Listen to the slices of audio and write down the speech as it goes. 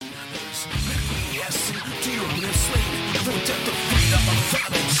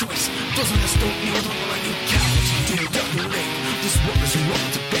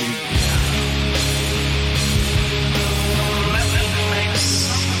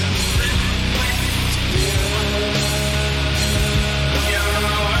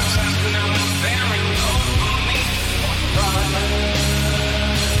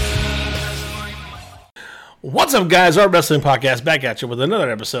What's up, guys? Our wrestling podcast back at you with another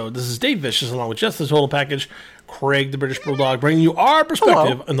episode. This is Dave Vicious, along with Just the Total Package, Craig the British Bulldog, bringing you our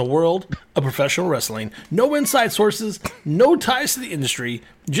perspective in the world of professional wrestling. No inside sources, no ties to the industry,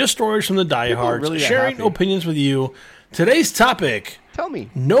 just stories from the diehards, really sharing opinions with you. Today's topic: Tell me.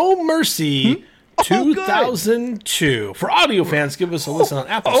 No Mercy 2002. For audio fans, give us a listen on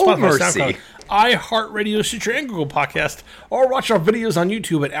Apple, Spotify, SoundCloud, iHeartRadio, Stitcher, and Google Podcast, or watch our videos on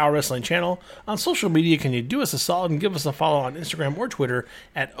YouTube at Our Wrestling Channel. On social media, can you do us a solid and give us a follow on Instagram or Twitter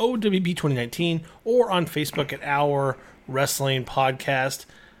at OWP2019 or on Facebook at Our Wrestling Podcast.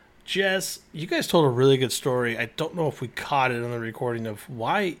 Jess, you guys told a really good story. I don't know if we caught it on the recording of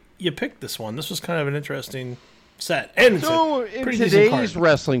why you picked this one. This was kind of an interesting set. And so in today's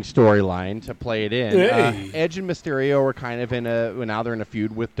wrestling storyline, to play it in, Edge and Mysterio are kind of now they're in a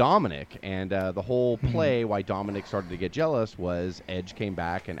feud with Dominic, and the whole play why Dominic started to get jealous was Edge came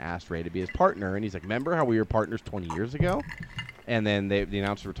back and asked Ray to be his partner, and he's like, remember how we were partners 20 years ago? And then the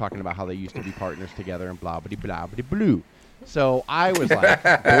announcers were talking about how they used to be partners together and blah blah blah blah blue. So I was like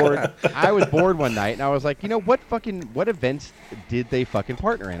bored. I was bored one night, and I was like, you know what events did they fucking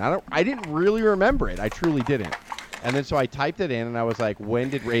partner in? I didn't really remember it. I truly didn't. And then so I typed it in, and I was like,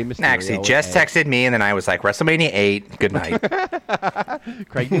 when did Rey Mysterio? Actually, Jess texted me, and then I was like, WrestleMania 8. Good night.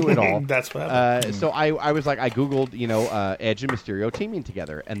 Craig knew it all. That's what happened. So I was like, I googled, Edge and Mysterio teaming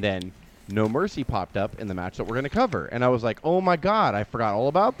together, and then No Mercy popped up in the match that we're going to cover, and I was like, oh my god, I forgot all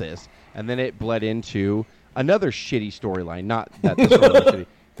about this. And then it bled into another shitty storyline. Not that this one was shitty.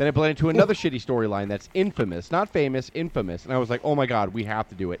 Then it bled into another shitty storyline that's infamous, not famous, infamous. And I was like, oh my god, we have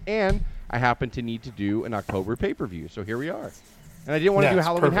to do it. And I happen to need to do an October pay-per-view, so here we are. And I didn't want to do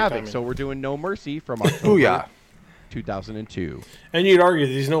Halloween Havoc, so we're doing No Mercy from October 2002. And you'd argue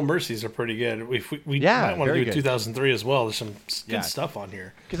these No Mercies are pretty good. We might want to do 2003 as well. There's some good stuff on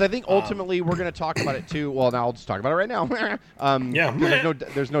here. Because I think ultimately we're going to talk about it too. Well, now I'll just talk about it right now.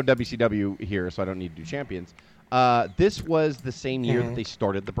 There's no WCW here, so I don't need to do champions. This was the same year that they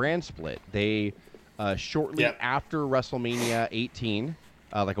started the brand split. They shortly after WrestleMania 18,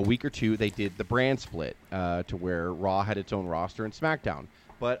 like a week or two, they did the brand split to where Raw had its own roster and SmackDown.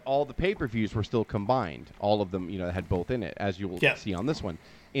 But all the pay-per-views were still combined. All of them, had both in it, as you will see on this one.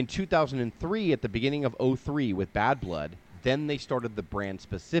 In 2003, at the beginning of 2003 with Bad Blood, then they started the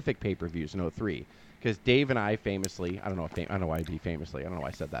brand-specific pay-per-views in 2003. Because Dave and I famously, I don't know why I'd be famously, I don't know why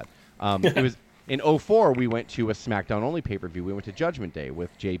I said that. It was in 2004, we went to a SmackDown-only pay-per-view. We went to Judgment Day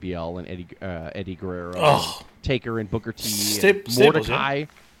with JBL and Eddie Guerrero, Taker and Booker T, Mordecai.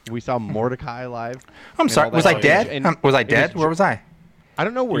 We saw Mordecai live. I'm sorry, was I dead? Was I dead? Where was I? I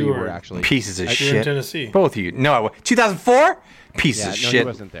don't know where you were actually. Pieces of shit. In Tennessee. Both of you. No, 2004? Pieces of shit. No, he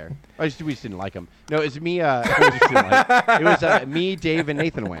wasn't there. We just didn't like him. No, it was me. It was me, Dave, and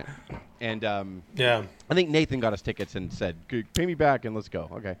Nathan went. And I think Nathan got us tickets and said, pay me back and let's go.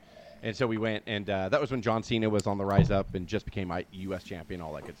 Okay. And so we went, and that was when John Cena was on the rise up and just became U.S. champion,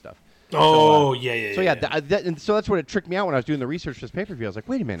 all that good stuff. So that's what it tricked me out when I was doing the research for this pay-per-view. I was like,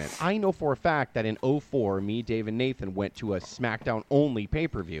 wait a minute. I know for a fact that in 2004, me, Dave, and Nathan went to a SmackDown-only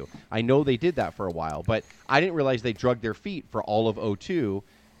pay-per-view. I know they did that for a while, but I didn't realize they drugged their feet for all of 2002,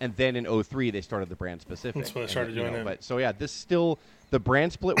 and then in 2003, they started the brand-specific. That's when they started doing it. But, this still... The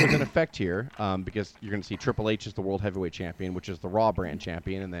brand split was in effect here because you're going to see Triple H as the World Heavyweight Champion, which is the Raw brand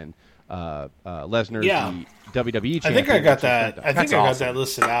champion, and then Lesnar the WWE champion. I think I got that. I got that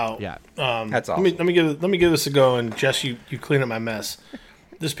listed out. Yeah, that's awesome. Let me give this a go, and Jess, you clean up my mess.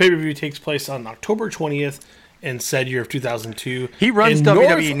 This pay-per-view takes place on October 20th in said year of 2002. He runs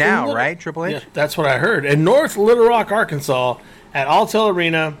WWE now, right? Triple H. Yeah, that's what I heard. In North Little Rock, Arkansas, at Alltel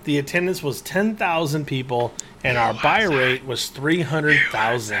Arena, the attendance was 10,000 people. And our buy rate was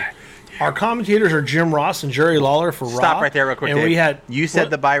 300,000. Our commentators are Jim Ross and Jerry Lawler for Raw. Stop right there real quick, and Dave. You said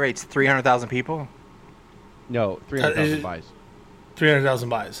the buy rate's 300,000 people? No, 300,000 buys. 300,000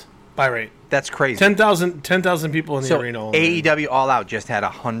 buys. Buy rate. That's crazy. 10,000 people in the arena. Only. AEW All Out just had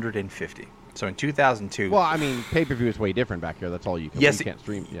 150. So in 2002. Well, I mean, pay-per-view is way different back here. That's all you can. Yes, you can't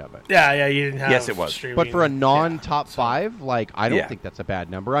stream. Yeah, but you didn't have. Yes, it was. Streaming. But for a non-top five, I don't think that's a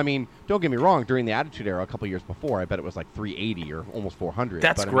bad number. I mean, don't get me wrong. During the Attitude Era, a couple years before, I bet it was like 380 or almost 400.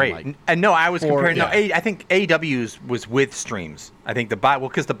 That's great. And no, I was comparing. No, I think AEW's was with streams. I think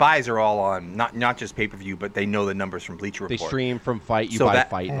because the buys are all on not just pay-per-view, but they know the numbers from Bleacher Report. They stream from Fight. You buy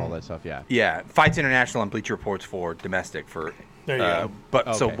Fight and all that stuff. Yeah. Yeah, Fights International and Bleacher Report's for domestic for. There you go. But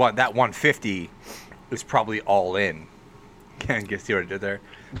that 150. Is probably all in. Can't see what I did there,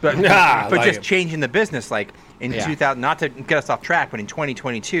 but just changing the business. Like in 2000, not to get us off track, but in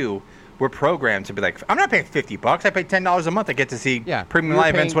 2022, we're programmed to be like, I'm not paying $50. I pay $10 a month. I get to see premium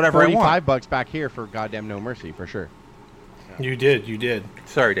live events, whatever I want. $45 back here for goddamn No Mercy for sure. You did.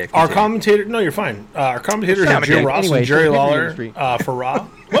 Sorry, Dave. Our commentator, no, you're fine. Our commentators are Jim Ross and Jerry Lawler for Raw.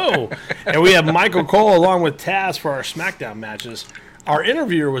 Whoa! And we have Michael Cole along with Taz for our SmackDown matches. Our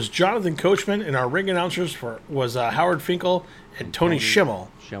interviewer was Jonathan Coachman, and our ring announcers was Howard Finkel and Tony Schimmel.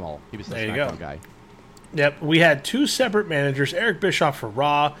 He was the SmackDown guy. Yep, we had two separate managers, Eric Bischoff for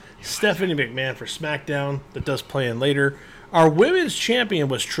Raw, Stephanie McMahon for SmackDown, that does play in later. Our women's champion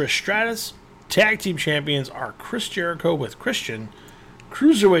was Trish Stratus. Tag team champions are Chris Jericho with Christian.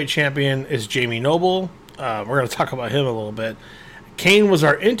 Cruiserweight champion is Jamie Noble. We're going to talk about him a little bit. Kane was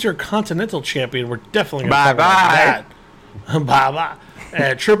our Intercontinental champion. We're definitely going to talk about that.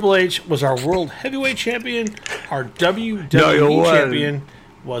 Bye-bye. Triple H was our World Heavyweight champion. Our WWE champion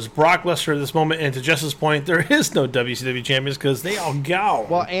was Brock Lesnar at this moment. And to Jess's point, there is no WCW champions because they all go.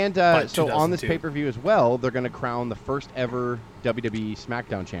 Well, and so on this pay-per-view as well, they're going to crown the first ever WWE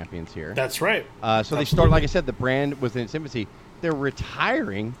SmackDown champions here. That's right. So they start, like I said, the brand was in its infancy. They're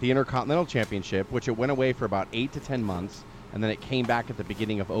retiring the Intercontinental Championship, which it went away for about 8 to 10 months. And then it came back at the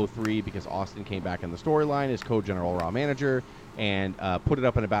beginning of 2003 because Austin came back in the storyline as co-general Raw manager and put it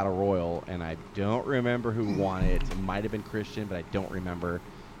up in a battle royal. And I don't remember who won it. It might have been Christian, but I don't remember.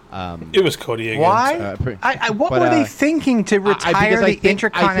 It was Cody again. Why? What were they thinking to retire the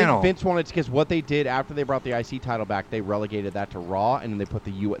Intercontinental? I think Vince wanted, because what they did after they brought the IC title back, they relegated that to Raw, and then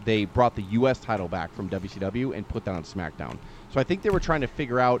they brought the US title back from WCW and put that on SmackDown. So I think they were trying to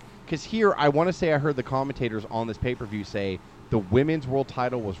figure out, because here I want to say I heard the commentators on this pay-per-view say the women's world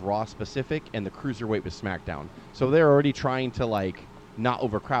title was Raw specific and the Cruiserweight was SmackDown. So they're already trying to not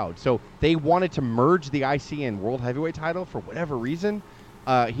overcrowd. So they wanted to merge the IC and World Heavyweight title for whatever reason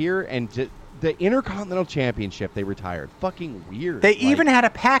here, and the Intercontinental Championship they retired. Fucking weird. They even had a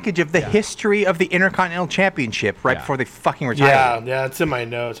package of the history of the Intercontinental Championship before they fucking retired. Yeah, it's in my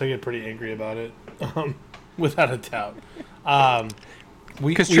notes. I get pretty angry about it, without a doubt.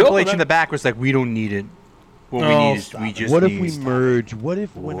 Because Triple H in the back was like, we don't need it. What we need is we just What if we merge? What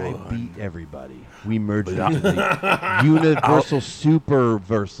if when I beat everybody, we merge into the Universal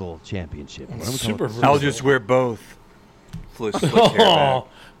Superversal Championship? I'll just wear both.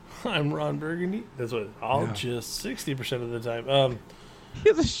 I'm Ron Burgundy. That's what I'll just 60% of the time. He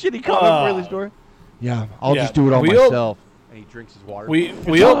has a shitty comment for the store. Yeah, I'll just do it all myself. And he drinks his water.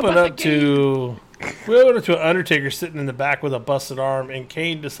 We open up to an Undertaker sitting in the back with a busted arm, and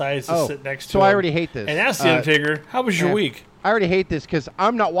Kane decides to sit next to him. So I already hate this. And asks the Undertaker, "How was your week?" I already hate this because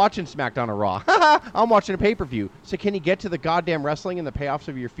I'm not watching SmackDown or Raw. I'm watching a pay-per-view. So can you get to the goddamn wrestling and the payoffs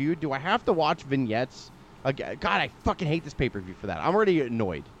of your feud? Do I have to watch vignettes? God, I fucking hate this pay-per-view for that. I'm already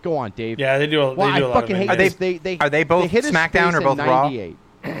annoyed. Go on, Dave. Yeah, they do. I fucking hate this. Are they both SmackDown or both Raw?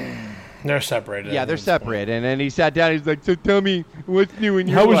 They're separated. Yeah, they're separated. And then he sat down. He's like, "So tell me, what's new in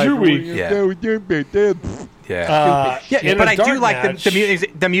your life? How was your week?" But I do like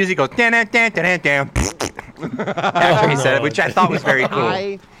the music goes dan dan dan dan dan after he said it, which I thought was very cool.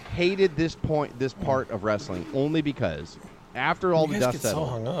 I hated this part of wrestling only because after all the dust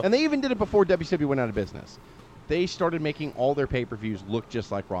settled, and they even did it before WCW went out of business, they started making all their pay-per-views look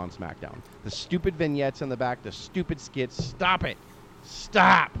just like Raw and SmackDown. The stupid vignettes in the back, the stupid skits. Stop it.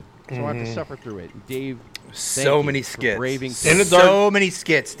 Stop. So I have to suffer through it. Dave, so many skits. So many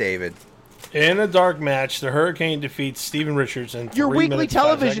skits, David. In a dark match, the Hurricane defeats Steven Richards in 3 Your weekly minutes,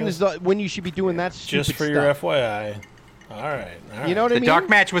 television is when you should be doing that stupid just for stuff. Your FYI. All right. You know what I mean? The dark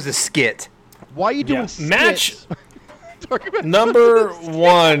match was a skit. Why are you doing skits? Match number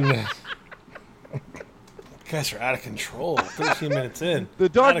 1. You guys are out of control. 13 minutes in. The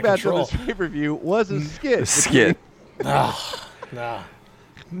dark match of this pay-per-view was a skit. A skit. No.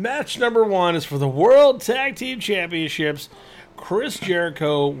 Match number 1 is for the World Tag Team Championships. Chris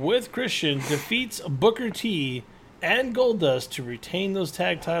Jericho with Christian defeats Booker T and Goldust to retain those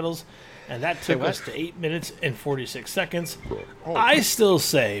tag titles, and that took us to 8 minutes and 46 seconds. I still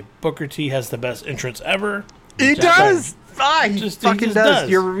say Booker T has the best entrance ever. He does. He just fucking does.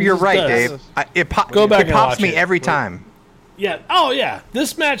 You're right, Dave. It pops me every time. Yeah. Oh yeah.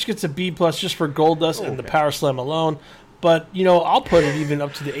 This match gets a B+ just for Goldust and the Power Slam alone. But, I'll put it even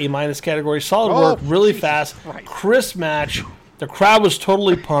up to the A- category. Solid work, really fast, crisp match. The crowd was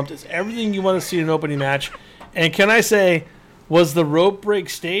totally pumped. It's everything you want to see in an opening match. And can I say, was the rope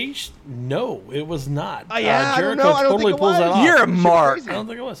break staged? No, it was not. Jericho totally pulls that off. You're a mark. I don't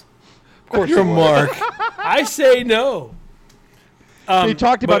think it was. Of course you're a mark. I say no. They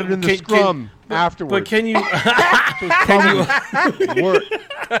talked about it in the scrum afterwards. But can you... work.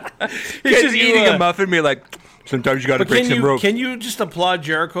 He's just eating a muffin and be like... Sometimes you got to break some ropes. Can you just applaud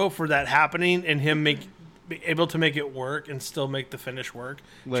Jericho for that happening and him be able to make it work and still make the finish work?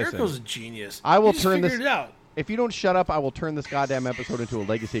 Listen, Jericho's a genius. I will turn this. It out. If you don't shut up, I will turn this goddamn episode into a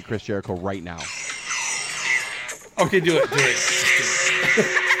Legacy of Chris Jericho right now. Okay, do it.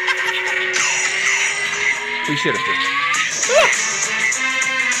 We should have.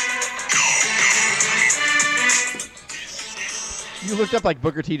 You looked up like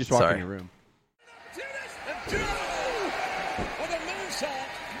Booker T just walked in your room. With a moonsault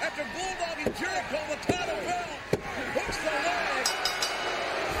after bulldogging Jericho, the title belt. Hooks the leg.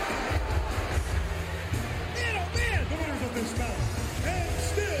 And a man, the winners of this bout, and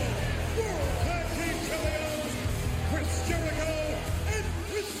still World Tag Team Champions, Chris Jericho and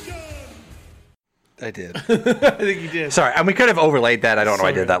Christian. I did. I think you did. Sorry, and we could have overlaid that. I don't know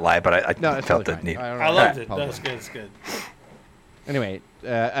I did that live, but I felt totally it neat. I loved it. That's good. That's good. Anyway,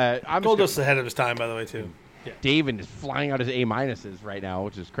 I'm Goldust ahead of his time, by the way, too. Yeah. David is flying out his A-minuses right now,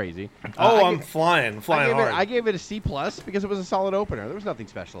 which is crazy. I'm flying hard. I gave it a C+ because it was a solid opener. There was nothing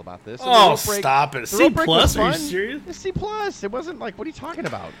special about this. Stop it. C+? Are you serious? A C+. It wasn't like, what are you talking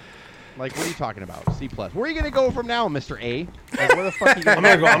about? Like, what are you talking about? C+. Where are you going to go from now, Mr. A? Like, where the fuck are you going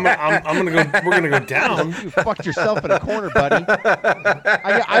to go? I'm gonna go. We're gonna go down. You fucked yourself in a corner, buddy.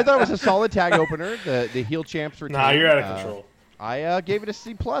 I thought it was a solid tag opener. The heel champs return. Nah, you're out of control. I gave it a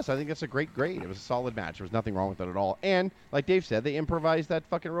C+. I think that's a great grade. It was a solid match. There was nothing wrong with it at all. And, like Dave said, they improvised that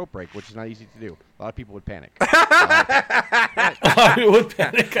fucking rope break, which is not easy to do. A lot of people would panic. They would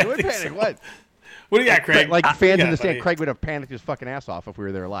panic. They would panic. What? What do you got, Craig? Like fans in the stand, Craig would have panicked his fucking ass off if we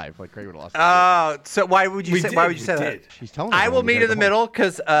were there live. Like Craig would have lost. So why would you say that? She's telling. I will meet in the middle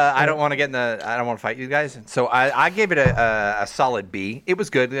because I don't want to get in the. I don't want to fight you guys. So I gave it a solid B. It was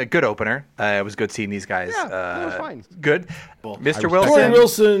good, a good opener. It was good seeing these guys. Yeah, it was fine. Good. Mr.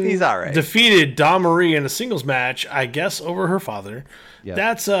 Wilson he's all right. Defeated Dawn Marie in a singles match, I guess, over her father. Yes.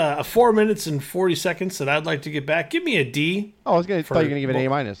 That's a 4 minutes and 40 seconds that I'd like to get back. Give me a D. Oh, I was thought you were gonna give it an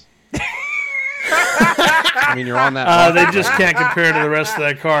A-. I mean, you're on that. They just can't compare to the rest of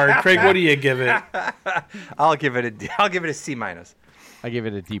that card. Craig, what do you give it? I'll give it a D. I'll give it a C-. I give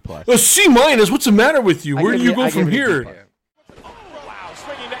it a D+. A C-? What's the matter with you? Where do you go from here? Wow,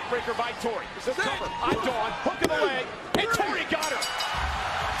 swinging neck breaker by Tori. The cover on Dawn, hook in the leg, and Tori got her.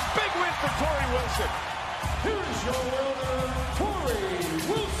 Big win for Tori Wilson. Here's your winner, Tori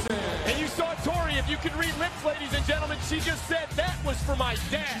Wilson. And you saw Tori, if you can read lips, ladies and gentlemen, she just said that was for my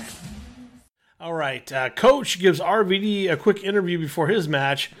dad. All right. Coach gives RVD a quick interview before his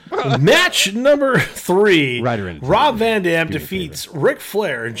match. Match number 3. Rob Van Dam defeats Ric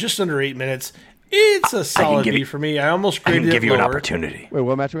Flair in just under 8 minutes. It's a solid B for me. I almost graded it lower. I can give you an opportunity. Wait,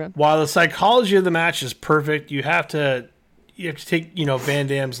 what match are we on? While the psychology of the match is perfect, you have to take Van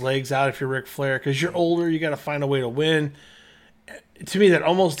Dam's legs out if you're Ric Flair because you're older. You got to find a way to win. To me, that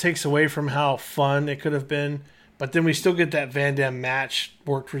almost takes away from how fun it could have been. But then we still get that Van Dam match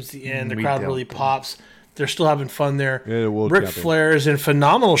work towards the end. The crowd really pops. They're still having fun there. Yeah, Ric Flair is in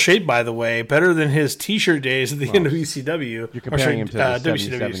phenomenal shape, by the way. Better than his T-shirt days at the end of ECW. You're comparing him to the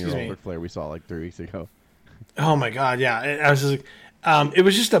 77-year-old Ric Flair we saw like 3 weeks ago. Oh, my God, yeah. I was just it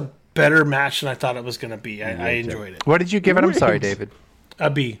was just a better match than I thought it was going to be. I enjoyed it. What did you give it? I'm sorry, David. A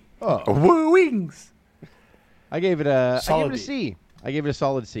B. Oh. Woo wings. I gave it a C. I gave it a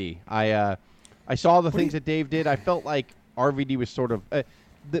solid C. I saw the things that Dave did. I felt like RVD was sort of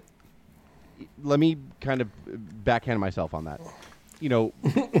let me kind of backhand myself on that.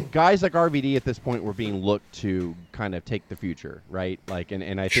 Guys like RVD at this point were being looked to kind of take the future, right? Like,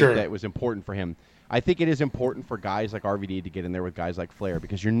 and I think that was important for him. I think it is important for guys like RVD to get in there with guys like Flair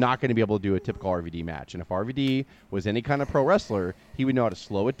because you're not going to be able to do a typical RVD match. And if RVD was any kind of pro wrestler, he would know how to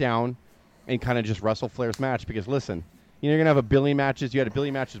slow it down and kind of just wrestle Flair's match because, listen, you're going to have a billion matches. You had a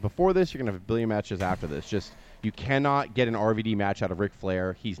billion matches before this. You're going to have a billion matches after this. Just you cannot get an RVD match out of Ric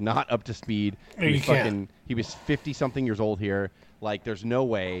Flair. He's not up to speed. He was 50-something years old here. Like, there's no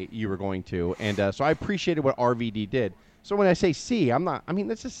way you were going to. And so I appreciated what RVD did. So when I say C,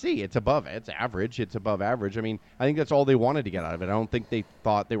 that's a C. It's above it. It's average. It's above average. I think that's all they wanted to get out of it. I don't think they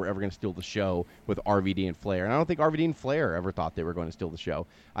thought they were ever going to steal the show with RVD and Flair. And I don't think RVD and Flair ever thought they were going to steal the show.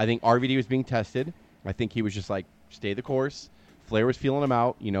 I think RVD was being tested. I think he was just like, stay the course. Flair was feeling him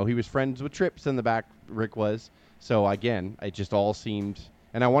out. He was friends with Trips in the back, Rick was. So, again, it just all seemed...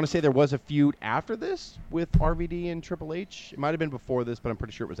 And I want to say there was a feud after this with RVD and Triple H. It might have been before this, but I'm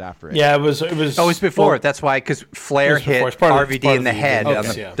pretty sure it was after it. Yeah, it was. Oh, it was before. That's why, because Flair hit RVD in the head on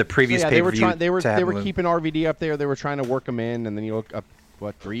the previous pay-per-view. They were keeping RVD up there. They were trying to work him in, and then you look up,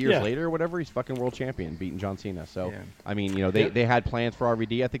 3 years later or whatever, he's fucking world champion, beating John Cena. So, they had plans for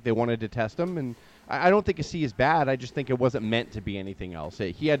RVD. I think they wanted to test him, and I don't think a C is bad. I just think it wasn't meant to be anything else.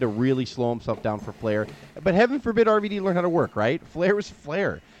 He had to really slow himself down for Flair. But heaven forbid RVD learn how to work, right? Flair was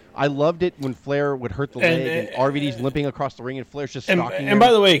Flair. I loved it when Flair would hurt the leg and RVD's limping across the ring and Flair's just stalking him. And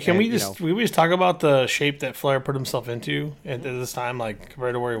by the way, can we just talk about the shape that Flair put himself into at this time, like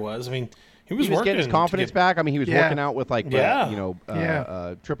compared to where he was? I mean, he was getting his confidence back. I mean, he was working out with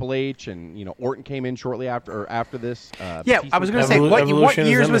Triple H and Orton came in shortly after this. I was going to say what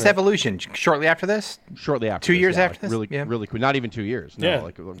years was Evolution? Shortly after this? Shortly after. 2 years after this? Really quick. Not even 2 years. No,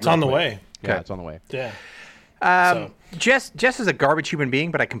 it's on the way. Yeah, it's on the way. Yeah. Jess is a garbage human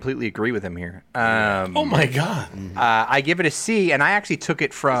being, but I completely agree with him here. Oh my God! I give it a C, and I actually took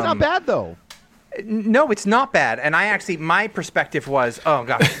it from. It's not bad though. No, it's not bad. And my perspective was, oh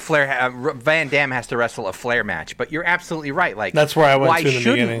god, Van Dam has to wrestle a Flair match. But you're absolutely right. Like that's where I went. Why to in the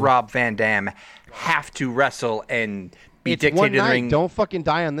shouldn't beginning. Rob Van Dam have to wrestle and be dictated in the ring? Don't fucking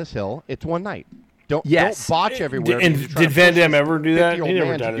die on this hill. It's one night. Don't botch everywhere. And did Van Dam ever do that? He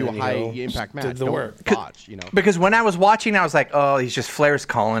never did a high impact match. Did the work. Botch, Because when I was watching, I was like, oh, he's just Flair's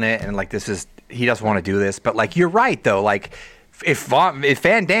calling it, and like he doesn't want to do this. But like you're right though, like. If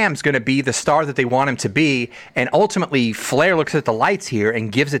Van Dam's going to be the star that they want him to be, and ultimately Flair looks at the lights here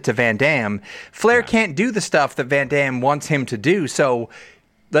and gives it to Van Dam, Flair can't do the stuff that Van Dam wants him to do. So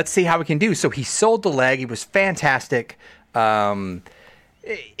let's see how he can do. So he sold the leg. He was fantastic.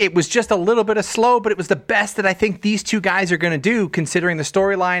 It was just a little bit of slow, but it was the best that I think these two guys are going to do, considering the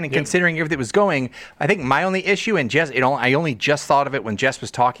storyline and considering everything that was going. I think my only issue, and Jess, I only just thought of it when Jess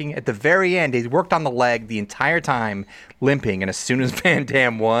was talking. At the very end, he worked on the leg the entire time, limping, and as soon as Van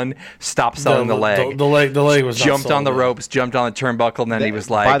Dam won, stopped selling the leg. The leg was jumped on the ropes, jumped on the turnbuckle, and then he was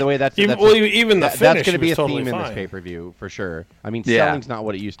like. By the way, that's even the finish. That's going to be a totally theme fine. in this pay-per-view for sure. I mean, selling's not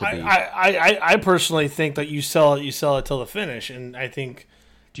what it used to be. I personally think that you sell it till the finish, and I think.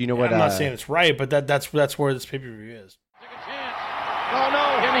 Do you know what? I'm not saying it's right, but that's where this pay-per-view is. Oh no,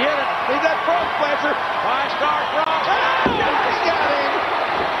 can he hit it? Leave that frog splatter. 5-star frog. Oh, he got him.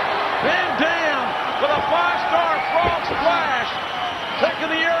 Van Dam with a 5-star frog splash.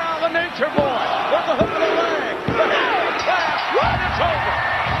 Taking the air out of the Nature Boy. With the hook of the leg. The head of the class. Right, it's over.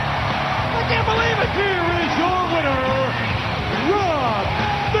 I can't believe it. Here is your winner, Rob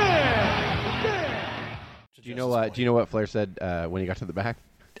Van Dam. Do you know what Flair said when he got to the back?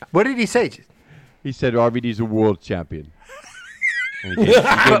 What did he say? He said RVD's a world champion. And he gave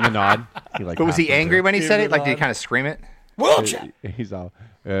him a nod. But was he angry when he said it? Like, did he kind of scream it? World champ. He's all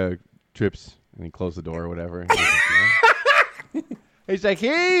trips, and he closed the door or whatever. He's like, he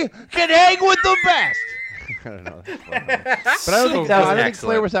can hang with the best. I don't know. But I don't think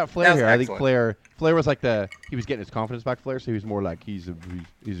Flair was that Flair here. I think Flair was like he was getting his confidence back. Flair, so he was more like he's a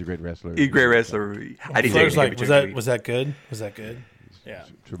great wrestler. He's a great wrestler. I didn't Flair's like, was that good? Was that good? Yeah,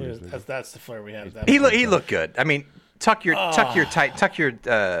 that's the Flair we had. He looked good. I mean, tuck your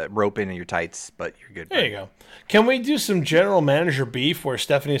rope in your tights, but you're good. There you go. Can we do some general manager beef where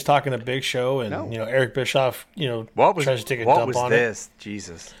Stephanie's talking a Big Show and Eric Bischoff tries to take a dump on it? What was this?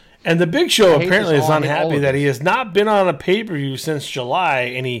 Jesus. And the Big Show apparently is unhappy that he has not been on a pay-per-view since July,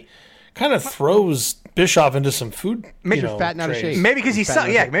 and he kind of throws Bischoff into some food. Maybe fat and out of shape. Maybe because he suck.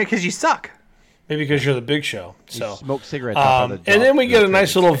 Yeah, maybe because you suck. Maybe because you're the Big Show. So smoke cigarettes. And then we get a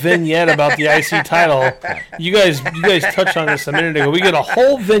nice little vignette about the IC title. You guys touched on this a minute ago. We get a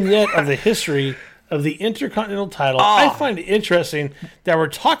whole vignette of the history of the Intercontinental title. I find it interesting that we're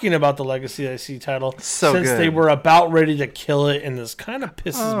talking about the Legacy IC title since they were about ready to kill it, and this kind of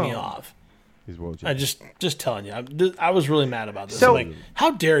pisses me off. I just telling you, I was really mad about this. So, like,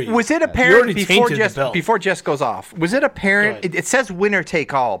 how dare you? Was it apparent before Jess goes off? Was it apparent? It says winner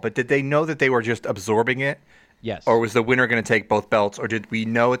take all, but did they know that they were just absorbing it? Yes. Or was the winner going to take both belts, or did we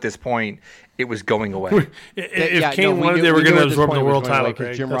know at this point it was going away? If Kane wanted, they were going to absorb the world title.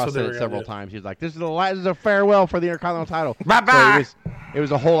 Jim Ross said it several times. He's like, "This is a farewell for the Intercontinental title." Bye bye. So it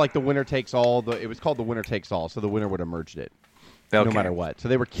was a whole the winner takes all. It was called the winner takes all. So the winner would have merged it. Okay. No matter what. So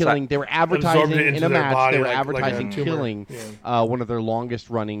they were killing. They were advertising in a match. They were advertising killing one of their longest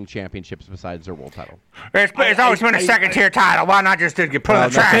running championships besides their world title. It's always been a second tier title. Why not just put in the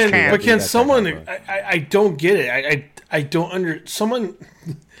trash can? But can someone? I don't get it. I don't someone.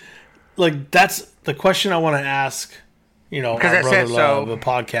 Like, that's the question I want to ask. Because I said so. The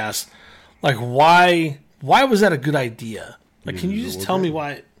podcast. Like, why was that a good idea? Like, can you just tell me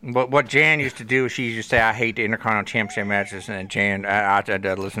why? What Jan used to do, she used to say, "I hate the Intercontinental Championship matches," and Jan, I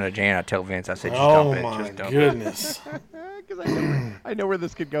listen to Jan. I tell Vince, I said, "Just dump it." Oh my goodness! Because I know where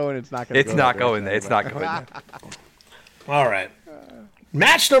this could go, and it's not going. It's not going there. It's not going there. All right.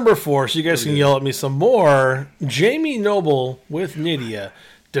 Match number 4, so you guys can yell at me some more. Jamie Noble with Nydia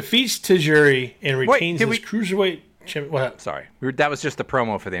defeats Tajiri and retains his cruiserweight championship. What? Sorry, that was just the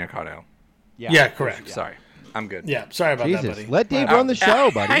promo for the Intercontinental. Yeah, correct. Sorry, I'm good. Yeah, sorry about that, buddy. Let Dave run the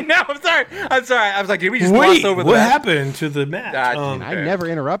show, buddy. I know. I'm sorry. I was like, did we just gloss over what happened to the match? I never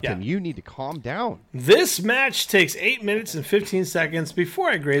interrupt him. You need to calm down. This match takes 8 minutes and 15 seconds. Before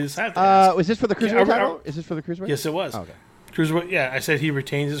I grade this, I have to ask. Was this for the cruiserweight title? Is this for the cruiserweight? Yes, it was. Oh, okay. Cruiserweight. Yeah, I said he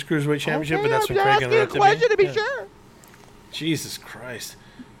retains his cruiserweight championship, but that's when I'm Craig asking a interrupted question me. to be sure. Jesus Christ.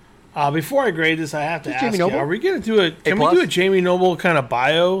 Before I grade this, I have to ask Jamie you, Noble? are we going to do a... Can we do a Jamie Noble kind of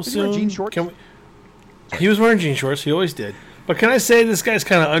bio soon? Wearing jean shorts? He was wearing jean shorts. He always did. But can I say this guy's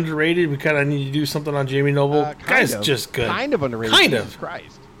kind of underrated? We kind of need to do something on Jamie Noble. Guy's just good. Kind of underrated. Kind of. Jesus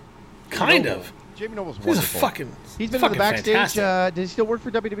Christ. Kind of. Jamie Noble's wonderful. He's been in the backstage. Does he still work for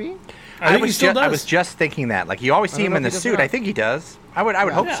WWE? I think he still does. I was just thinking that. Like, you always see him in the suit. I think he does. I would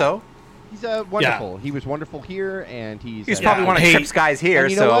hope so. He's wonderful. He was wonderful here, and he's probably one of Tripp's guys here.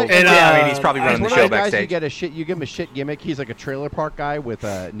 And you know what? I mean, he's probably running the show backstage. You give him a shit gimmick. He's like a trailer park guy with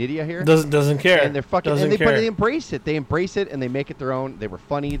Nydia here. Doesn't care. And they're fucking. But they embrace it. They embrace it, and they make it their own. They were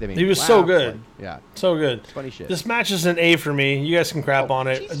funny. They made he was so good. Yeah, so good. It's funny shit. This match is an A for me. You guys can crap on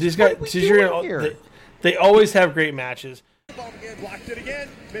it. Jesus, These guys, they always have great matches. Blocked it again.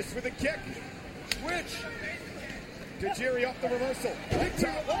 Missed with a kick. Switch. Tajiri off the reversal. Big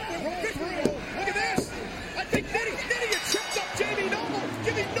time. Roll through. Look at this. I think Nydia trips up Jamie Noble,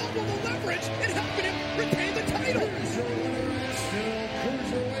 giving Noble the leverage and helping him retain the title. Still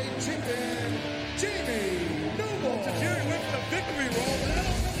cruiserweight champion, Jamie Noble. Tajiri went for the victory roll. I don't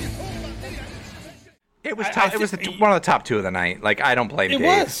know what you thought about Nydia. It was tough. It was one of the top two of the night. Like, I don't blame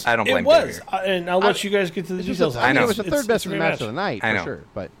Dave. I don't blame Dave. It was. And I'll let you guys get to the details. I know. It was the third best match of the night, for sure.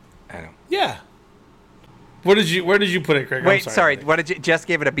 But I know. Yeah. Where did you put it, Craig? Wait, sorry. What did you just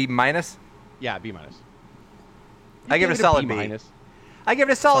give it a B minus? Yeah, B minus. I give it a solid B. I give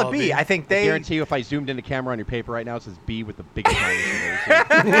it a solid B. I think they. I guarantee you, if I zoomed into camera on your paper right now, it says B with the biggest minus.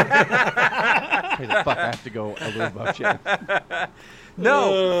 The fuck, I have to go a little above shit.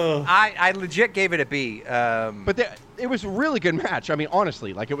 No, I legit gave it a B. But it was a really good match. I mean,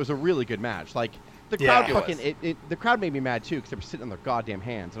 honestly, like, it was a really good match. Like, the crowd the crowd made me mad too because they were sitting on their goddamn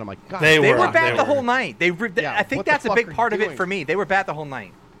hands, and I'm like, God, they were bad the whole night. I think that's a big part of it for me. They were bad the whole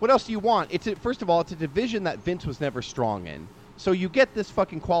night. What else do you want? First of all, it's a division that Vince was never strong in. So you get this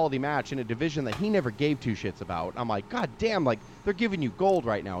fucking quality match in a division that he never gave two shits about. I'm like, God damn, like, they're giving you gold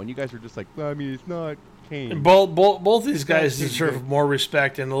right now, and you guys are just like, well, I mean, it's not Kane. Both these guys deserve more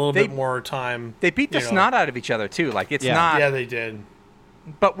respect and a little bit more time. They beat the snot out of each other too. Like, it's not. Yeah, they did.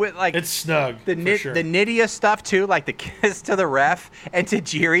 But with, like, it's snug. The Nydia stuff too, like the kiss to the ref, and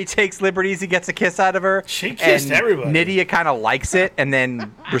Tajiri takes liberties. He gets a kiss out of her. She kissed everybody. Nydia kind of likes it, and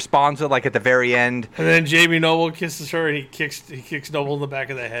then responds with, like, at the very end. And then Jamie Noble kisses her, and he kicks Noble in the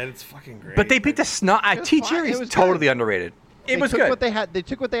back of the head. It's fucking great. But they beat the snot. Tajiri's totally underrated. It was good. They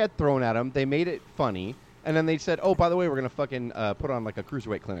took what they had thrown at them. They made it funny, and then they said, "Oh, by the way, we're gonna fucking put on like a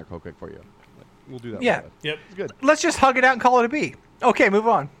cruiserweight clinic real quick for you. We'll do that." Yeah. Yep. It's good. Let's just hug it out and call it a B. Okay, move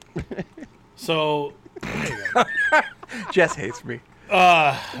on. So, Jess hates me.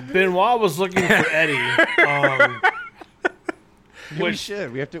 Benoit was looking for Eddie. We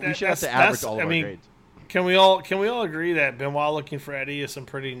should. We have to average all of our grades. Can we all agree that Benoit looking for Eddie is some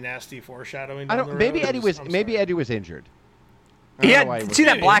pretty nasty foreshadowing? Maybe Eddie was injured. See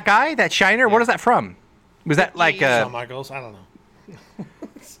that black eye, that shiner? Yeah. What is that from? Was that like Shawn Michaels? I don't know.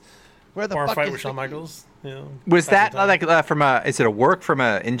 Where the fuck fight with Shawn Michaels? Yeah. Was that like from a? Is it a work from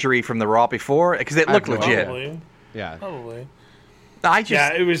a injury from the Raw before? Because it looked legit. Probably. Yeah, probably.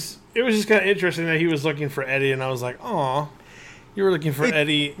 It was just kind of interesting that he was looking for Eddie, and I was like, oh, you were looking for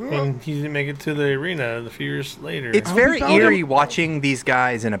Eddie when he didn't make it to the arena a few years later. It's very eerie watching these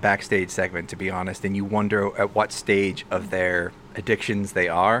guys in a backstage segment, to be honest, and you wonder at what stage of their addictions they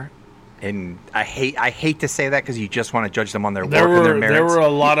are. And I hate to say that because you just want to judge them on their work and their merits. There were a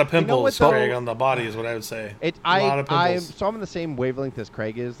lot of pimples, Craig, on the body is what I would say. I'm on the same wavelength as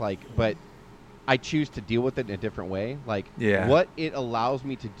Craig is, like, but I choose to deal with it in a different way. Like, what it allows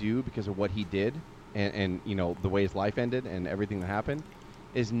me to do because of what he did and you know, the way his life ended and everything that happened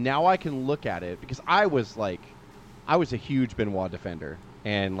is now I can look at it because I was a huge Benoit defender.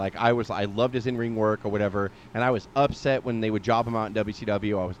 And, like, I loved his in-ring work or whatever, and I was upset when they would job him out in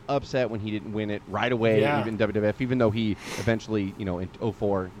WCW. I was upset when he didn't win it right away, even in WWF, even though he eventually, you know, in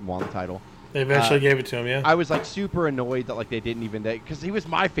 2004 won the title. They eventually gave it to him, yeah. I was, like, super annoyed that, like, they didn't even, because he was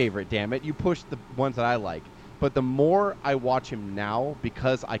my favorite, damn it. You pushed the ones that I like. But the more I watch him now,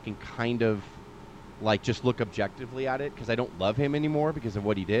 because I can kind of, like, just look objectively at it, because I don't love him anymore because of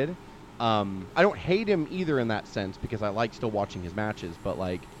what he did, I don't hate him either in that sense because I like still watching his matches. But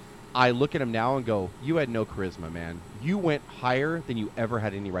like, I look at him now and go, "You had no charisma, man. You went higher than you ever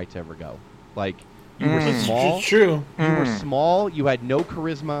had any right to ever go. Like, you were small. It's true. You were small. You had no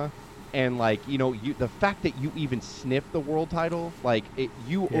charisma." And like the fact that you even sniffed the world title, like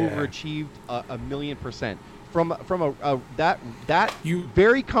you overachieved a million% from that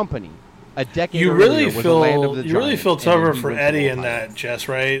very company a decade. You really feel tougher for Eddie in that, Jess,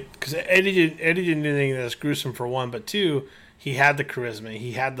 right? Because Eddie didn't do anything that's gruesome for one, but two, he had the charisma,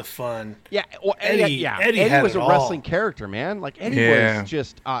 he had the fun. Yeah, well, Eddie was a wrestling character, man. Like Eddie was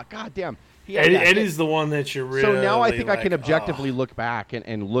just goddamn. Eddie's the one that you're really. So now I think I can objectively look back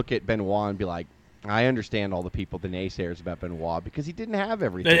and look at Benoit and be like, I understand all the people, the naysayers about Benoit because he didn't have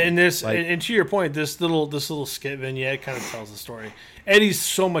everything. And to your point, this little skit vignette kind of tells the story. Eddie's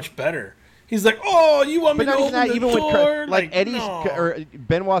so much better. He's like, oh, you want me to open the door? Like Eddie's or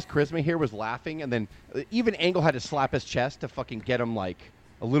Benoit's charisma here was laughing, and then even Angle had to slap his chest to fucking get him like.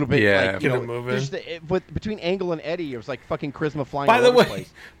 A little bit, get him moving. But between Angle and Eddie, it was like fucking charisma flying all over the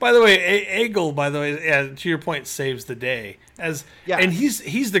place. By the way, Angle, to your point, saves the day and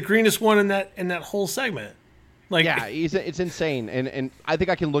he's the greenest one in that whole segment. Like, it's insane, and I think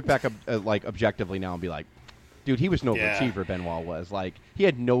I can look back like objectively now and be like, dude, he was no achiever. Benoit was like he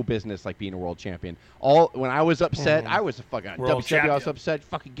had no business like being a world champion. When I was upset, I was a fucking WCW. I was upset.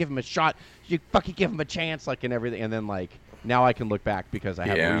 Fucking give him a shot. You fucking give him a chance, like and everything, and then like. Now I can look back because I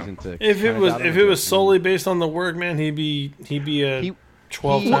have a reason to. If it was solely based on the work, man, he'd be a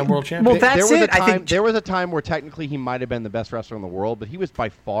 12-time world champion. Well, that's it. There was a time where technically he might have been the best wrestler in the world, but he was by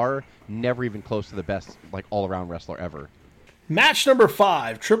far never even close to the best like all-around wrestler ever. Match number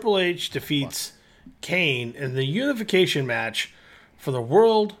 5: Triple H defeats Kane in the unification match for the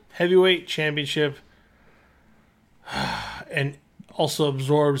World Heavyweight Championship, and also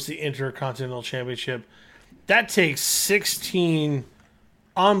absorbs the Intercontinental Championship. That takes 16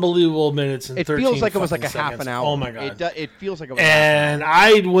 unbelievable minutes and 13 It feels like it was like a seconds. half an hour. Oh my god! It feels like it was. And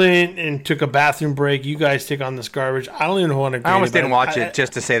I went and took a bathroom break. You guys take on this garbage. I don't even want to. I almost didn't watch it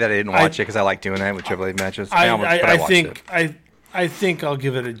just to say that I didn't watch it because I like doing that with Triple H matches. I think I'll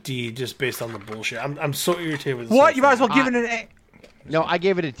give it a D just based on the bullshit. I'm so irritated with this. What? You might as well give it an A. No, I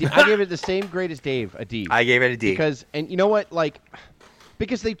gave it a D. I gave it the same grade as Dave, a D. I gave it a D because you know what,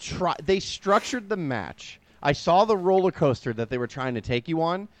 because they structured the match. I saw the roller coaster that they were trying to take you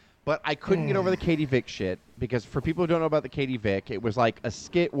on, but I couldn't get over the Katie Vick shit because for people who don't know about the Katie Vick, it was like a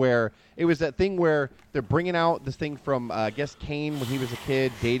skit where it was that thing where they're bringing out this thing from I guess Kane when he was a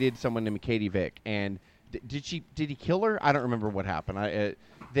kid dated someone named Katie Vick, and did he kill her? I don't remember what happened.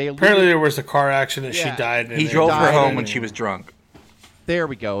 Apparently there was a car accident. She died. He drove her home when she was drunk. There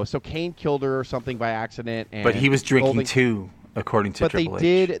we go. So Kane killed her or something by accident, but he was drinking too. According to Triple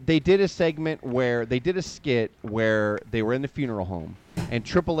H. They did a segment where they did a skit where they were in the funeral home, and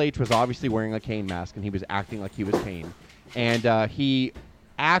Triple H was obviously wearing a Kane mask, and he was acting like he was Kane, and he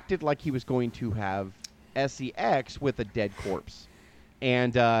acted like he was going to have SEX with a dead corpse,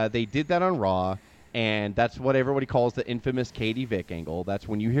 and they did that on Raw, and that's what everybody calls the infamous Katie Vick angle. That's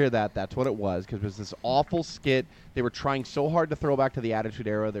when you hear that, that's what it was, because it was this awful skit. They were trying so hard to throw back to the Attitude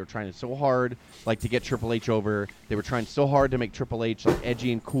Era. They were trying so hard, to get Triple H over. They were trying so hard to make Triple H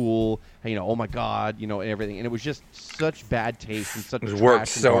edgy and cool. Oh my God, and everything. And it was just such bad taste and such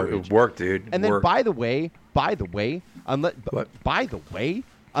trash and garbage. It worked, dude. And then by the way,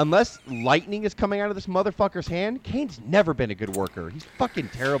 unless lightning is coming out of this motherfucker's hand, Kane's never been a good worker. He's fucking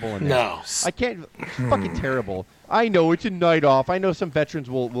terrible in that. No. I can't. He's fucking terrible. I know it's a night off. I know some veterans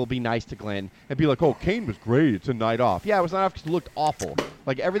will be nice to Glenn and be like, oh, Kane was great. It's a night off. Yeah, it was a night off because it looked awful.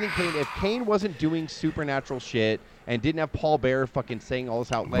 Everything Kane, if Kane wasn't doing supernatural shit and didn't have Paul Bearer fucking saying all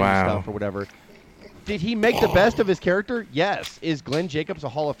this outlandish stuff or whatever, did he make the best of his character? Yes. Is Glenn Jacobs a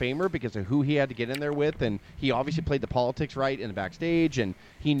Hall of Famer because of who he had to get in there with? And he obviously played the politics right in the backstage, and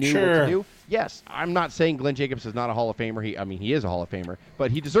he knew what to do. Yes. I'm not saying Glenn Jacobs is not a Hall of Famer. He is a Hall of Famer,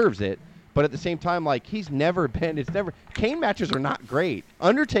 but he deserves it. But at the same time, he's never been. Kane matches are not great.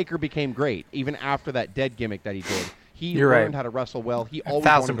 Undertaker became great even after that dead gimmick that he did. He learned how to wrestle well. He always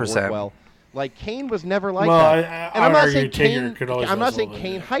wanted to work well. Kane was never like that. And I'm not saying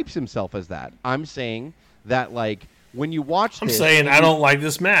Kane hypes himself as that. I'm saying that when you watch this, I'm saying I don't like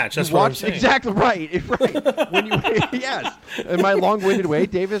this match. That's what I'm saying. Exactly right. When you yes, in my long-winded way,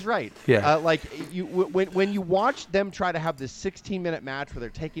 Dave is right. Yeah. When you watch them try to have this 16-minute match where they're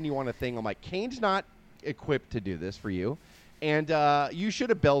taking you on a thing, I'm like, Kane's not equipped to do this for you. And you should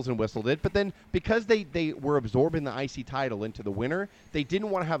have bells and whistled it, but then because they were absorbing the IC title into the winner, they didn't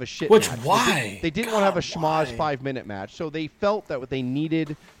want to have a shit match. Why? They didn't want to have a schmoz 5-minute match, so they felt that they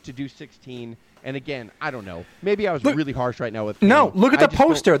needed to do 16. And again, I don't know. Maybe I was really harsh right now with Kane. No, look at the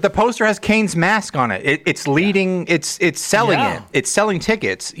poster. The poster has Kane's mask on it. It's leading. Yeah. It's selling it. It's selling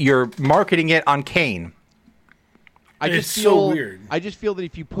tickets. You're marketing it on Kane. It's so weird. I just feel that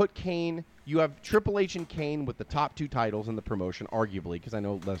if you put Kane, you have Triple H and Kane with the top 2 titles in the promotion, arguably, because I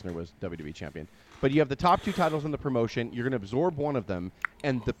know Lesnar was WWE champion. But you have the top 2 titles in the promotion. You're going to absorb one of them,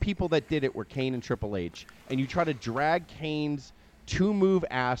 and the people that did it were Kane and Triple H. And you try to drag Kane's 2-move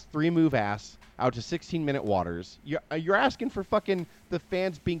ass, 3-move ass out to 16-minute waters. You're asking for fucking the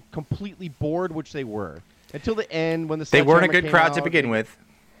fans being completely bored, which they were. Until the end, when they weren't a good crowd to begin with.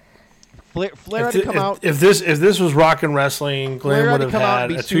 Flair had to come out. If this was Rockin' Wrestling, Glenn would have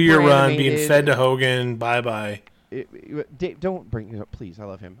had a 2-year run being fed to Hogan. Bye-bye. Don't bring it up, please. I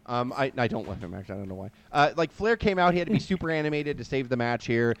love him. I don't love him, actually. I don't know why. Like, Flair came out. He had to be super animated to save the match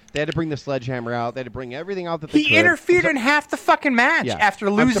here. They had to bring the sledgehammer out. They had to bring everything out that they could. He interfered in half the fucking match after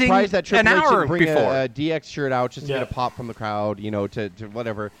losing I'm surprised that Triple an H hour didn't bring before. a DX shirt out just to get a pop from the crowd, to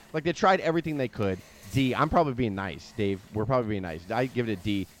whatever. Like, they tried everything they could. D. I'm probably being nice, Dave. We're probably being nice. I give it a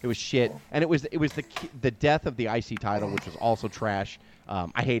D. It was shit, and it was the death of the IC title, which was also trash.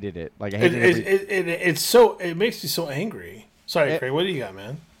 I hated it. Like I hated it. It makes me so angry. Sorry, Craig. What do you got,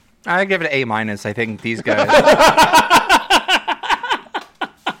 man? I give it an A-. I think these guys.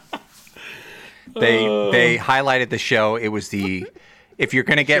 They highlighted the show. It was the. If you're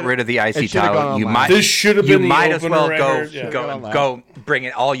going to get rid of the IC title, you might. This should have been. You might as well go bring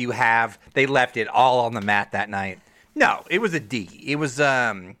it all you have. They left it all on the mat that night. No, it was a D. It was.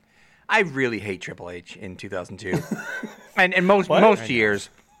 I really hate Triple H in 2002, and most years.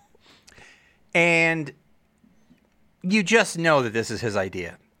 And you just know that this is his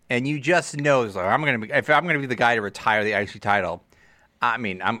idea, and you just know if I'm going to be the guy to retire the IC title. I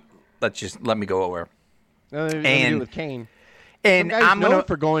mean, let me go over. And with Kane. And I'm known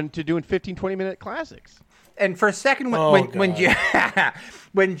for doing 15, 20-minute classics. And for a second, when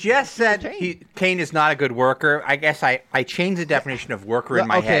Jess said Kane is not a good worker, I guess I changed the definition of worker in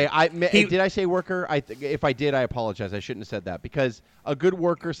my head. Did I say worker? If I did, I apologize. I shouldn't have said that because a good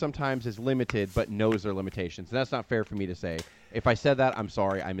worker sometimes is limited but knows their limitations. And that's not fair for me to say. If I said that, I'm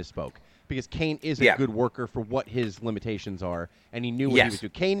sorry. I misspoke. Because Kane is a good worker for what his limitations are, and he knew what he was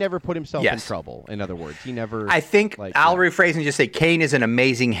doing. Kane never put himself in trouble, in other words. He never... I think I'll rephrase and just say Kane is an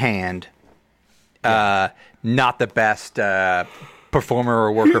amazing hand, not the best performer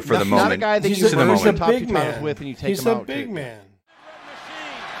or worker for the moment. Not a guy that you merge the top 2 titles with and you take him out. He's a big man.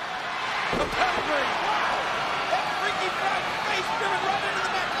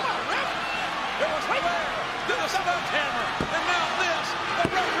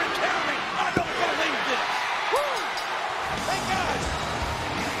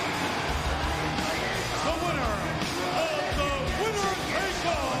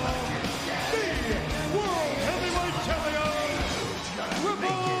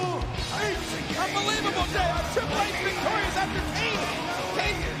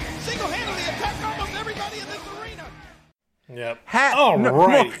 Yep.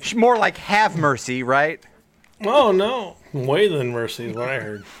 More like have mercy, right? Oh, no. Waylon Mercy is what I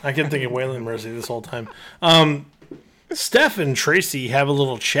heard. I couldn't think of Waylon Mercy this whole time. Steph and Tracy have a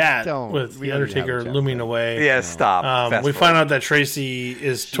little chat with The Undertaker looming away. Yeah, stop. We find out that Tracy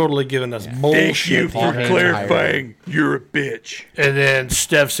is totally giving us bullshit. Thank you for clarifying. You're a bitch. And then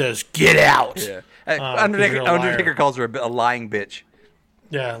Steph says, get out. Yeah. Undertaker calls her a lying bitch.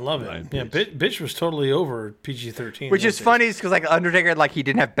 Yeah, I love it. Yeah, bitch was totally over PG-13. Which is funny because Undertaker he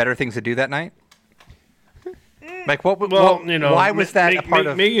didn't have better things to do that night. Why was that a part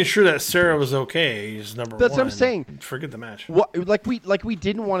of making sure that Sarah was okay? Is number one. That's what I'm saying. Forget the match. We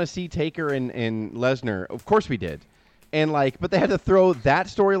didn't want to see Taker and Lesnar. Of course we did, and but they had to throw that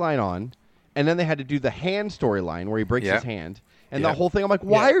storyline on, and then they had to do the hand storyline where he breaks his hand. And the whole thing, I'm like,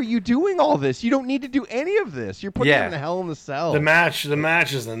 why are you doing all this? You don't need to do any of this. You're putting him in a Hell in a Cell. The match is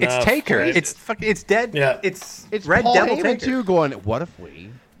enough. It's Taker. Right? It's dead. Yeah. It's Red Paul Devil Heyman Taker. Too going, what if we...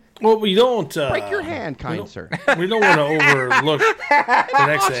 Well, we don't... break your hand, kind sir. We don't want to overlook the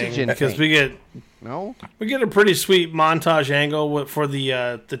next thing because we get a pretty sweet montage angle for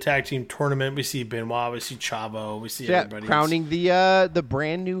the tag team tournament. We see Benoit, we see Chavo, we see everybody crowning the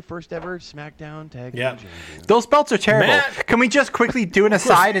brand new first ever SmackDown tag team. Those belts are terrible. Can we just quickly do an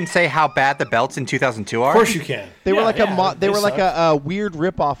aside and say how bad the belts in 2002 are? Of course you can. They were a weird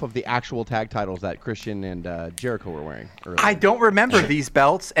ripoff of the actual tag titles that Christian and Jericho were wearing earlier. I don't remember these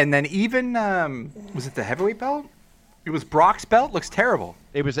belts, and then even was it the heavyweight belt? It was Brock's belt. Looks terrible.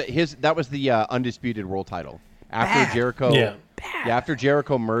 It was that was the undisputed world title after Jericho. Yeah. After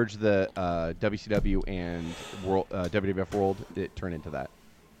Jericho merged the WCW and WWF World, it turned into that.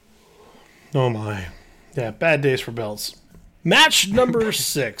 Oh my. Yeah, bad days for belts. Match number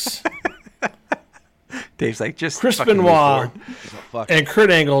 6. Dave's like, just Chris fucking move Benoit forward. and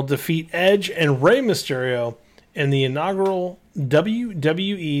Kurt Angle defeat Edge and Rey Mysterio in the inaugural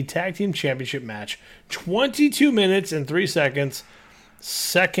WWE Tag Team Championship match. 22 minutes and 3 seconds.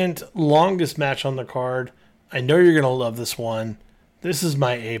 Second longest match on the card. I know you're going to love this one. This is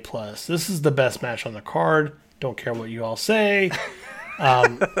my A+. This is the best match on the card. Don't care what you all say.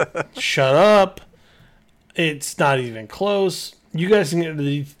 Shut up. It's not even close. You guys can get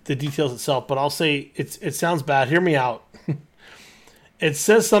into the details itself, but I'll say it sounds bad. Hear me out. It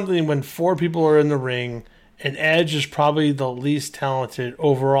says something when 4 people are in the ring, and Edge is probably the least talented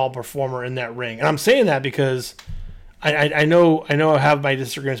overall performer in that ring. And I'm saying that because I know I have my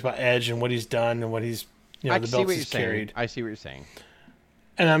disagreements about Edge and what he's done and what he's the belts he's carried. I see what you're saying.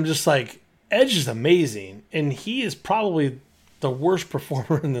 And I'm just like, Edge is amazing, and he is probably the worst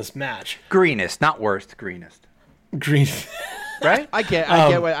performer in this match. Greenest, not worst. Greenest. Green. Right? I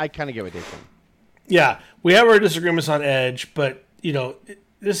kind of get what they're saying. Yeah, we have our disagreements on Edge, but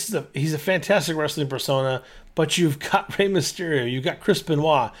he's a fantastic wrestling persona. But you've got Rey Mysterio, you've got Chris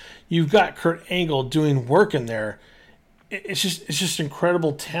Benoit, you've got Kurt Angle doing work in there. It's just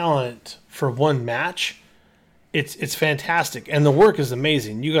incredible talent for one match. It's fantastic, and the work is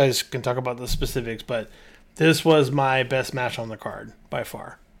amazing. You guys can talk about the specifics, but this was my best match on the card by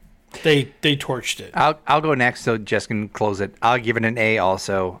far. They torched it. I'll go next, so Jess can close it. I'll give it an A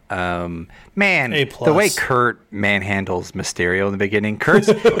also. Man, A+. The way Kurt manhandles Mysterio in the beginning.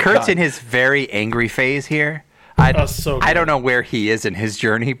 Kurt's in his very angry phase here. I don't know where he is in his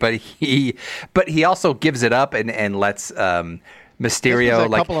journey, but he also gives it up and lets Mysterio. This was a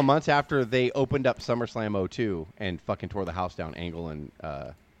couple of months after they opened up SummerSlam 02 and fucking tore the house down. Angle and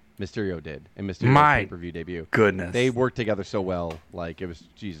Mysterio did, and Mysterio's pay-per-view debut. Goodness, they worked together so well. Like, it was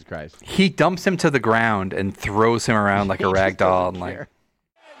Jesus Christ. He dumps him to the ground and throws him around like a rag doll. And like, what a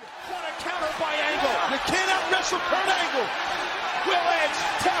counter by Angle! You cannot wrestle Kurt Angle. Will Edge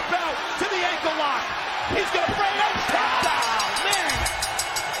tap out to the ankle lock? He's gonna bring Edge tap down. Man,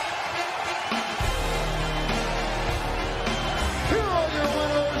 here are your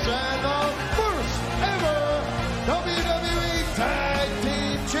winners and the first ever WWE Tag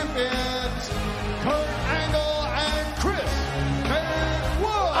Team Champions, Kurt Angle and Chris Benoit.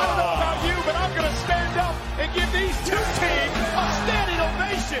 I don't know about you, but I'm gonna stand up and give these two teams a standing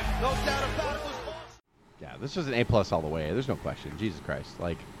ovation. No doubt about it. Yeah, this was an A+ all the way. There's no question. Jesus Christ.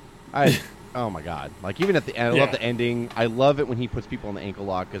 Like, oh my God. Like, even at the end, I love the ending. I love it when he puts people in the ankle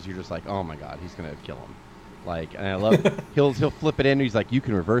lock because you're just like, oh my God, he's gonna kill him. Like, and I love he'll flip it in. And he's like, you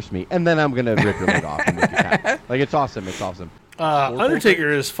can reverse me, and then I'm gonna rip your leg off and make you tap. Like, it's awesome. It's awesome. Undertaker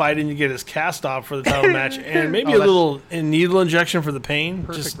is fighting to get his cast off for the title match, and maybe a little needle injection for the pain.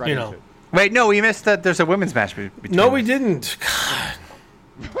 Perfect. Just Right into it. wait, no, we missed that. There's a women's match between. No, we didn't. God.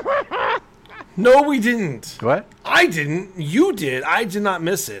 No, we didn't. What? I didn't. You did. I did not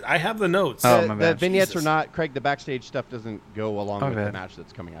miss it. I have the notes. Oh, my The bad. vignettes Jesus. are not, Craig, the backstage stuff doesn't go along with the bad. match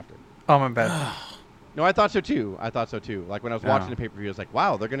that's coming after. Oh, my bad. No, I thought so too. Like, when I was watching the pay-per-view, I was like,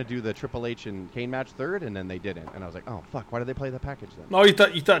 wow, they're going to do the Triple H and Kane match third, and then they didn't. And I was like, oh, fuck, why did they play that package then? Oh, you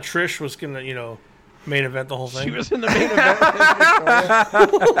thought Trish was gonna, main event the whole thing? She was in the main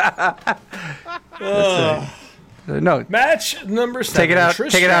event. No. Match number 7. Take it out. Trish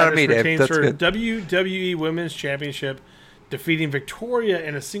Take it out of Stratus me, Dave. retains That's her good. WWE Women's Championship, defeating Victoria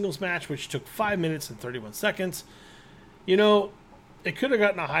in a singles match, which took 5 minutes and 31 seconds. It could have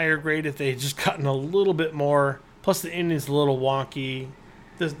gotten a higher grade if they had just gotten a little bit more. Plus, the ending's a little wonky.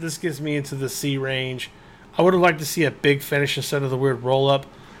 This gets me into the C range. I would have liked to see a big finish instead of the weird roll-up.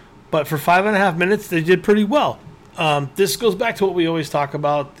 But for 5.5 minutes, they did pretty well. This goes back to what we always talk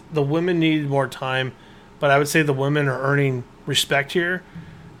about. The women needed more time, but I would say the women are earning respect here.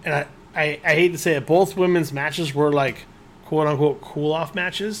 And I hate to say it, both women's matches were like quote-unquote cool-off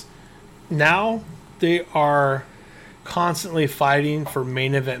matches. Now they are constantly fighting for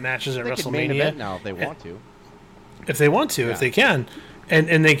main event matches at They WrestleMania. can main event now if they want to. If they want to, if they can.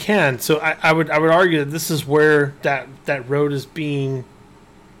 And they can. So I would argue that this is where that road is being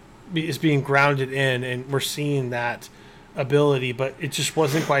grounded in, and we're seeing that ability, but it just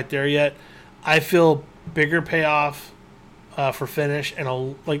wasn't quite there yet. I feel bigger payoff for finish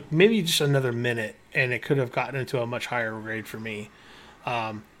and maybe just another minute, and it could have gotten into a much higher grade for me.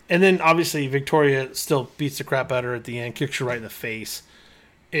 And then obviously Victoria still beats the crap out of her at the end, kicks her right in the face.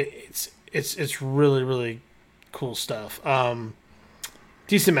 It's really, really cool stuff.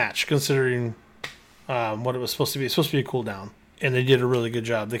 Decent match considering what it was supposed to be. It's supposed to be a cool down, and they did a really good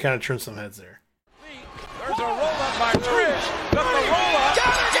job. They kind of turned some heads there. There's a roll-up by Trish. Got the roll-up.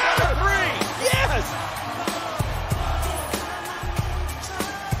 Got it! 3. Yes!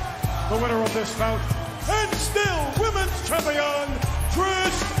 The winner of this bout, and still women's champion,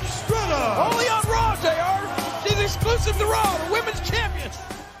 Trish Stratus. Only on Raw, JR. She's exclusive to Raw, the women's champion.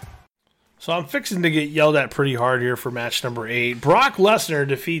 So I'm fixing to get yelled at pretty hard here for match number 8. Brock Lesnar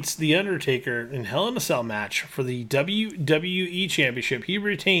defeats The Undertaker in Hell in a Cell match for the WWE Championship. He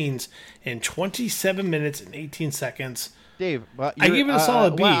retains in 27 minutes and 18 seconds. Dave, I gave it a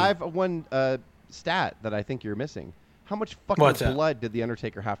solid B. Well, I have one stat that I think you're missing. How much fucking blood did The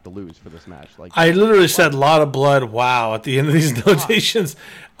Undertaker have to lose for this match? Like, I literally said a lot of blood, wow, at the end of these notations.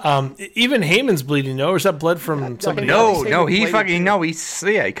 Even Heyman's bleeding, no? Or is that blood from somebody else? No, he fucking, no, he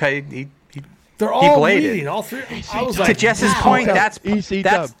they're all bleeding, all three. I was like, to Jess's point, that's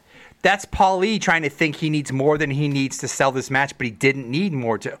that's Paul E trying to think he needs more than he needs to sell this match, but he didn't need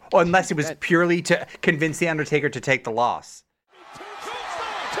more to, unless it was purely to convince The Undertaker to take the loss.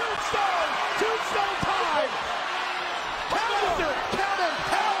 Tombstone time. Counter.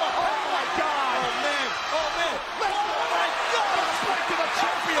 Oh my God. Oh man. Oh my God. Back to the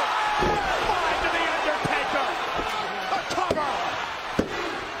champion. 5 to the Undertaker. The cover.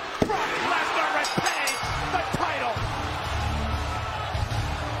 Brock Lesnar retains the title.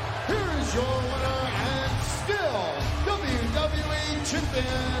 Here is your winner and still WWE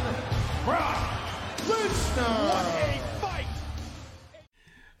champion, Brock Lesnar. What a fight.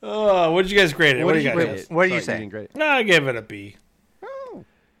 what did you guys grade it? What do you guys? What do you say? No, I gave it a B. Oh.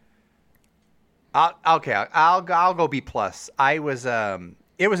 I'll go B plus. It was a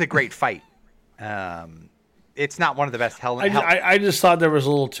great fight. It's not one of the best I just thought there was a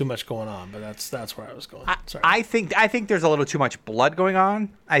little too much going on, but that's where I was going. Sorry. I think there's a little too much blood going on.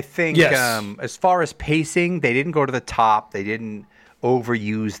 I think Yes. As far as pacing, they didn't go to the top. They didn't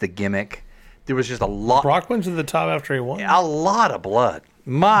overuse the gimmick. There was just a lot. Brock went to the top after he won. A lot of blood.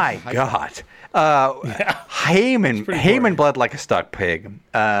 My God. Heyman bled like a stuck pig.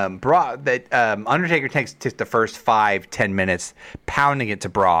 Undertaker takes the first 5-10 minutes pounding it to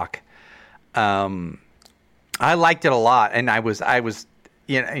Brock. I liked it a lot, and I was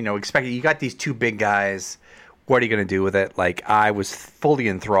expecting. You got these two big guys. What are you going to do with it? Like, I was fully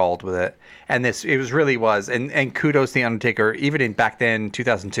enthralled with it, and it really was. And kudos to The Undertaker, even back then,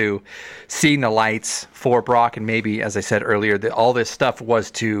 2002, seeing the lights for Brock, and maybe, as I said earlier, all this stuff was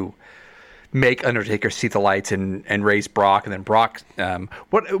to make Undertaker see the lights and raise Brock, and then Brock.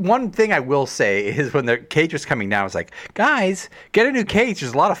 One thing I will say is when the cage was coming down, I was like, guys, get a new cage.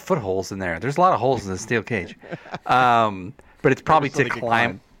 There's a lot of footholes in there. There's a lot of holes in the steel cage. But it's probably to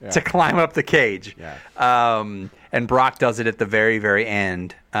climb up the cage. Yeah. And Brock does it at the very, very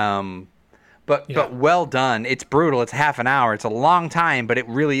end. But well done. It's brutal. It's half an hour. It's a long time, but it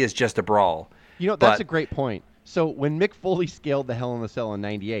really is just a brawl. That's a great point. So when Mick Foley scaled the Hell in a Cell in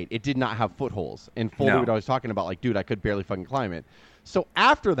 '98, it did not have footholds. And Foley was always talking about, like, dude, I could barely fucking climb it. So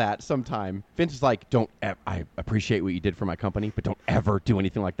after that, sometime, Vince is like, I appreciate what you did for my company, but don't ever do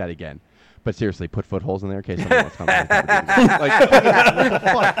anything like that again. But seriously, put footholds in there in case somebody wants to come back. Like, what the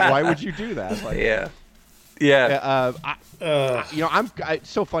fuck? Why would you do that? Like, Yeah. It's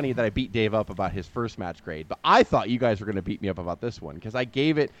so funny that I beat Dave up about his first match grade, but I thought you guys were going to beat me up about this one because I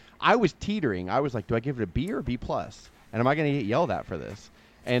was teetering. I was like, do I give it a B or a B plus? And am I going to get yelled at for this?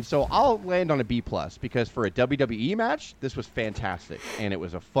 And so I'll land on a B plus because for a WWE match, this was fantastic, and it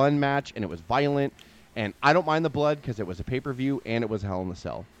was a fun match, and it was violent, and I don't mind the blood because it was a pay-per-view and it was Hell in a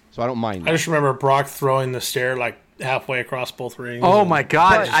Cell, so I don't mind that. I just remember Brock throwing the stair like halfway across both rings. Oh my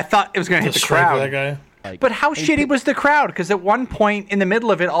God! I thought it was going to hit the crowd. That guy. But how shitty was the crowd? Because at one point in the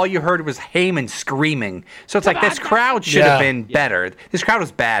middle of it, all you heard was Heyman screaming. So it's like this crowd should have been better. This crowd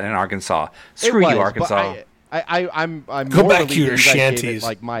was bad in Arkansas. Screw you, Arkansas. I'm Go more back to relieved your that you guys gave shanties.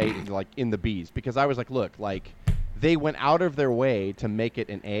 it, like in the B's because I was like, look, like they went out of their way to make it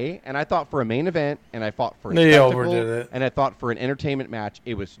an A, and I thought for a main event, and I thought for a spectacle, overdid it. and I thought for an entertainment match,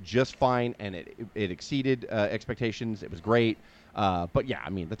 it was just fine, and it exceeded expectations. It was great, but yeah,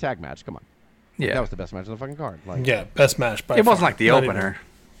 I mean the tag match, come on. Yeah, that was the best match on the fucking card. Like, yeah, best match. By it wasn't like the opener.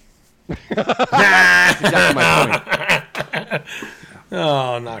 Exactly my point.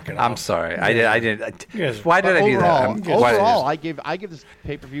 Oh, knock it off. I'm sorry. I didn't. Why did I do that? Overall, I give this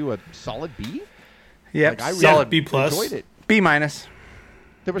pay per view a solid B. Yeah, like, I really solid B plus. enjoyed it. B minus.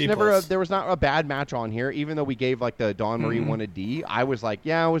 There was not a bad match on here, even though we gave like the Dawn Marie one a D. I was like,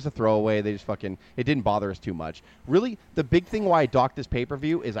 yeah, it was a throwaway. They just it didn't bother us too much. Really, the big thing why I docked this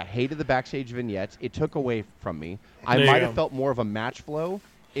pay-per-view is I hated the backstage vignettes. It took away from me. I might have felt more of a match flow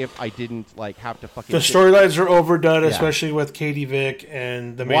if I didn't have to fucking. The storylines are overdone, especially with Katie Vick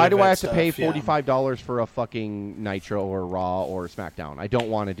and the main Why do I have stuff? to pay $45 for a fucking Nitro or Raw or SmackDown? I don't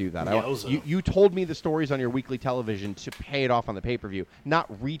want to do that. You told me the stories on your weekly television to pay it off on the pay-per-view,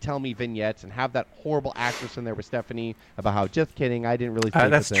 not retell me vignettes and have that horrible actress in there with Stephanie about how, just kidding, I didn't really.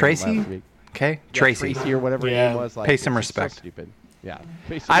 That's Tracy. Last week. Okay, yeah, Tracy or whatever her name was. Pay some respect. So stupid. Yeah.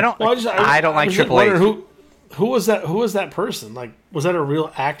 I don't like Triple H. Who was that? Who was that person? Was that a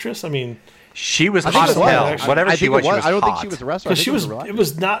real actress? I mean, she was hot as hell. Whatever she was, I don't think she was a wrestler. She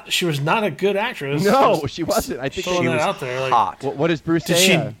was not a good actress. No, she wasn't. I think she was out there. Hot. What does Bruce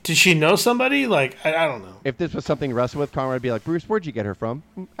say? Did she know somebody? I don't know. If this was something wrestle with, Conrad would be like, Bruce, where'd you get her from?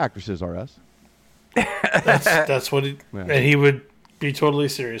 Actresses are us. That's what and he would be totally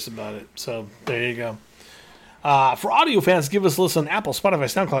serious about it. So there you go. For audio fans, give us a listen on Apple, Spotify,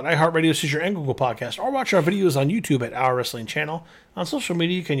 SoundCloud, iHeartRadio, Stitcher, and Google Podcast, or watch our videos on YouTube at Our Wrestling Channel. On social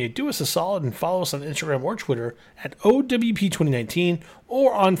media, can you do us a solid and follow us on Instagram or Twitter at OWP2019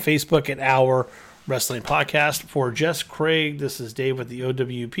 or on Facebook at Our Wrestling Podcast. For Jess Craig, this is Dave with the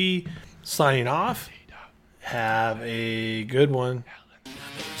OWP signing off. Have a good one.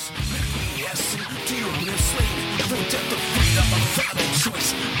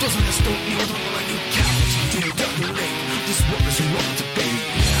 This world is wrong.